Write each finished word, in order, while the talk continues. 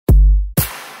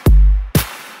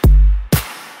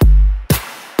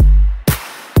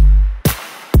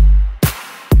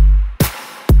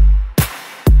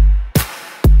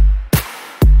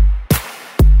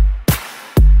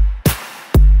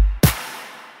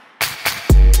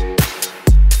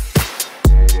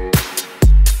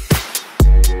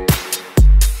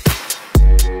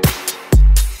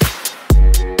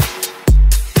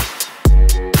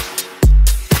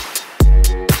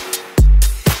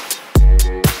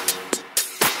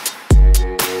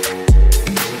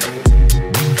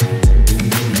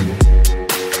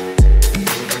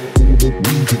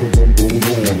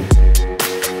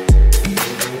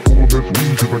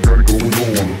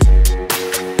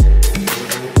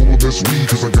best weed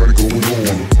cause I got it going on.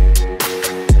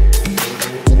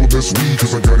 Pull my best weed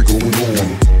cause I got it going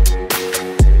on.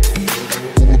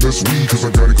 Pull my best weed cause I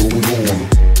got it going on.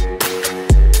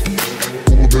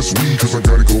 Pull my best weed cause I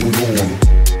got it going on.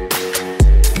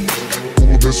 Pull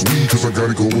my best weed cause I got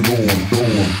it going on.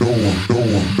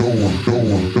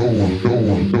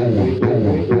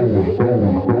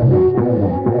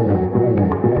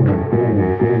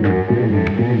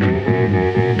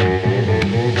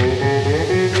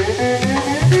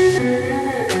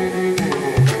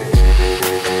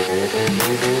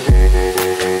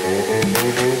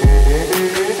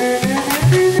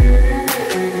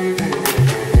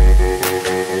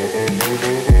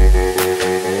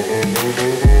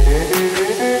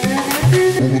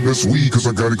 Best weed cause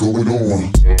I got it going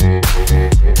on.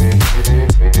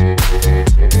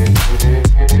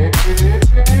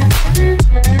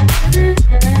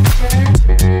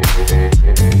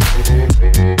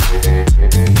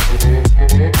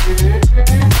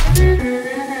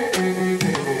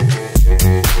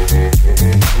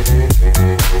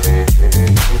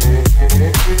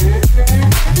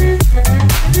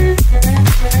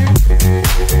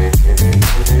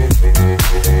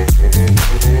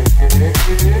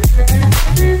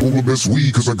 Best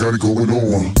weed cause I got it going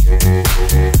on.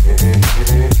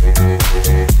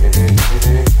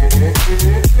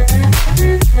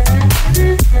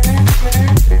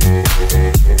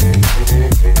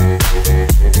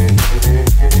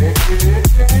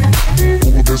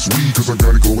 Pull my best weed cause I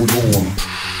got it going on.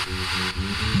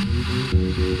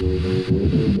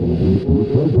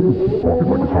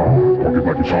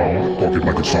 Talk it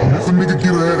like it's hot. If a nigga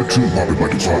get an attitude, pop it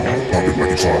like it's hot. Pop it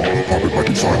like it's hot. Pop it like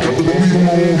it's hot. Got the rollie on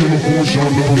my arm and I'm pouring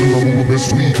Sean down and I'm on my best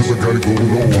weed cause I got it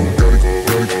going on. Got it going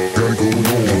on. Got it going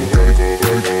on. Got it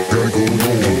going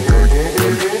on. Got it going on.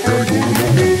 Got it going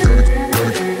on.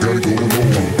 Got it going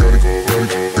on.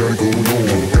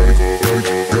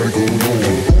 Got it going on.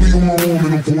 Rollie on my arm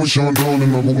and I'm pouring Sean down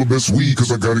and I'm on my best weed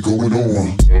cause I got it going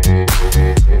on.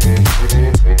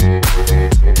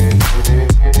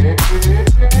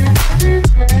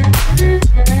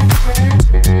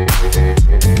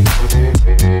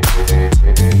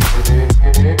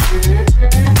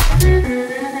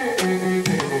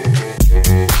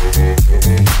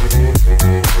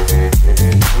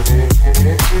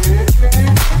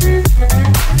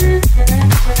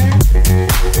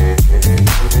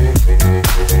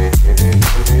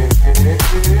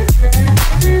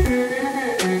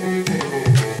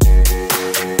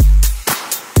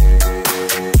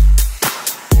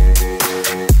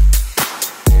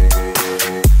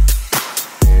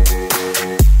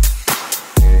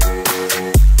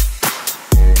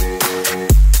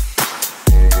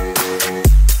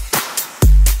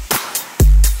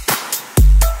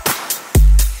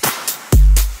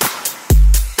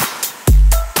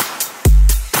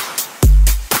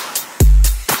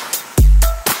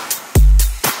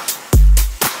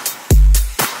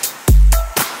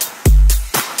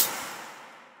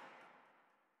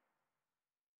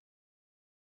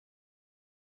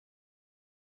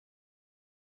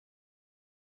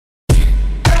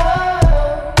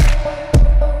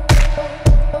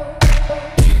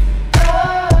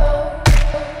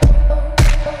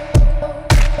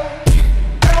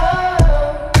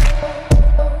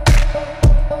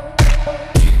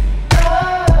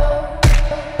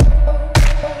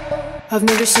 I've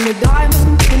never seen a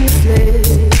diamond in the flesh.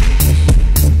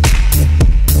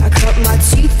 I cut my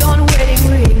teeth on wedding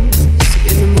rings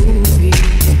in the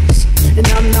movies, and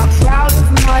I'm not proud of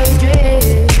my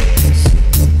address.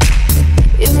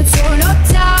 In the torn up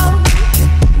town,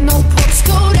 no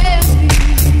postcode envy,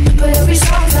 but every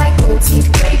song's like gold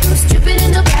teeth breakers, dripping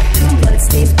in the bathroom,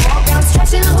 bloodstains, ball gowns,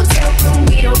 trash in the hotel room.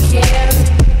 We don't care.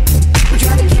 We're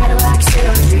driving Cadillacs in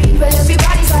our dreams, but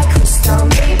everybody's like crystal,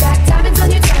 Maybach, diamonds on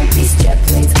your timepiece, jet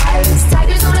planes, islands,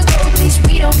 tigers on a gold leash.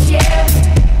 We don't care.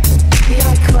 We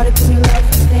are caught up in your love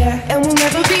affair, and we'll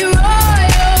never be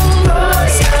royal.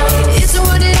 It's a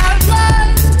worded out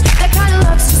love. That kind of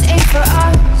love's just ain't for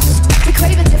us. We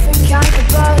crave a different kind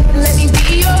of buzz. Let me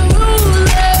be your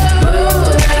ruler.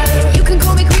 You can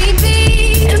call me Queen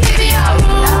Bee, and baby I'll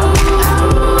rule.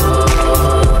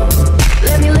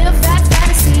 Let me live that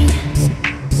fantasy.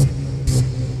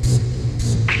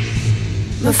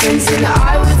 My friends and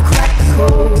I, we've cracked the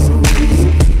code.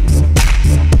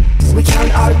 We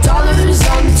count our dollars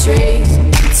on the train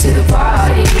to the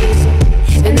party,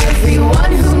 and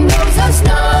everyone who knows us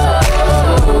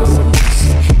knows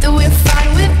that we're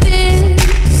fine with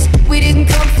this. We didn't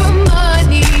come for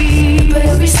money, but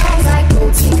every song's like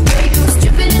gold teeth breakers,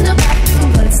 dripping in the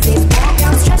bathroom, bloodstains, ball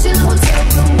gowns, trash in the hotel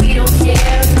room. We don't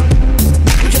care.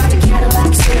 We're driving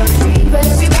Cadillacs in our dreams, but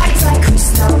everybody's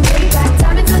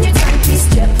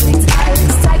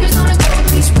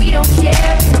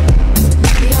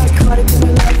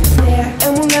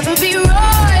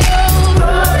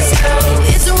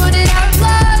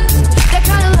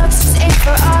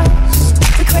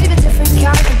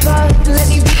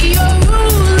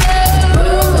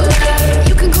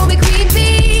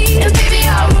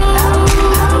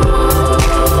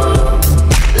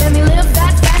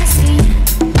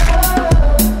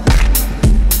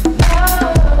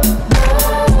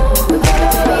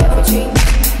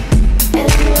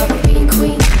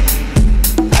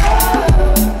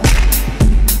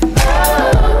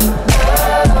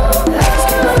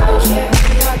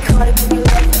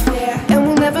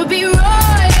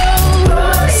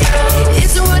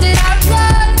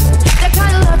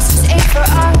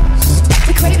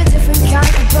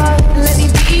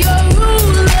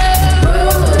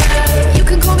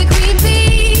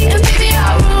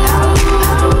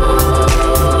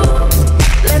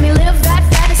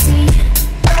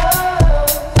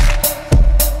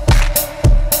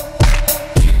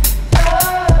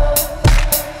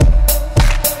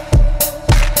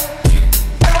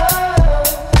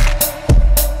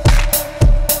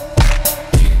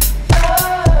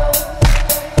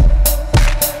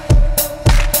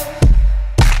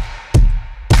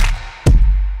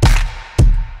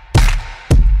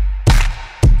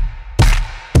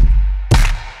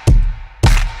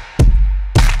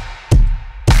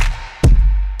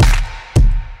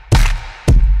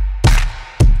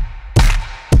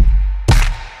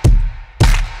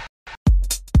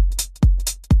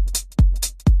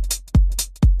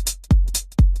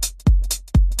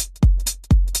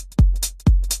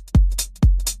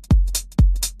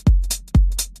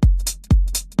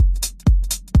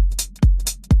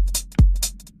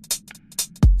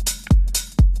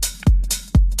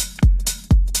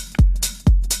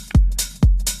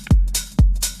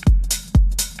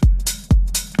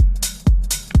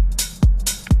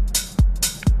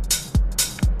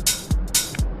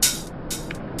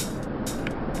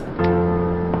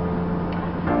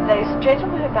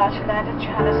about to land in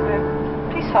Johannesburg.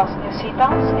 Please fasten your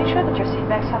seatbelts, ensure that your seat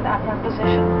backs are in the upright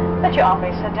position, that your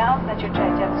armrests are down, that your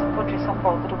change-ins and footrests are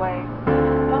folded away.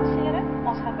 Dames en heren,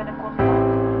 ons gaan binnenkort land.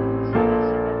 Sal die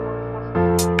seatbelt word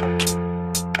vast.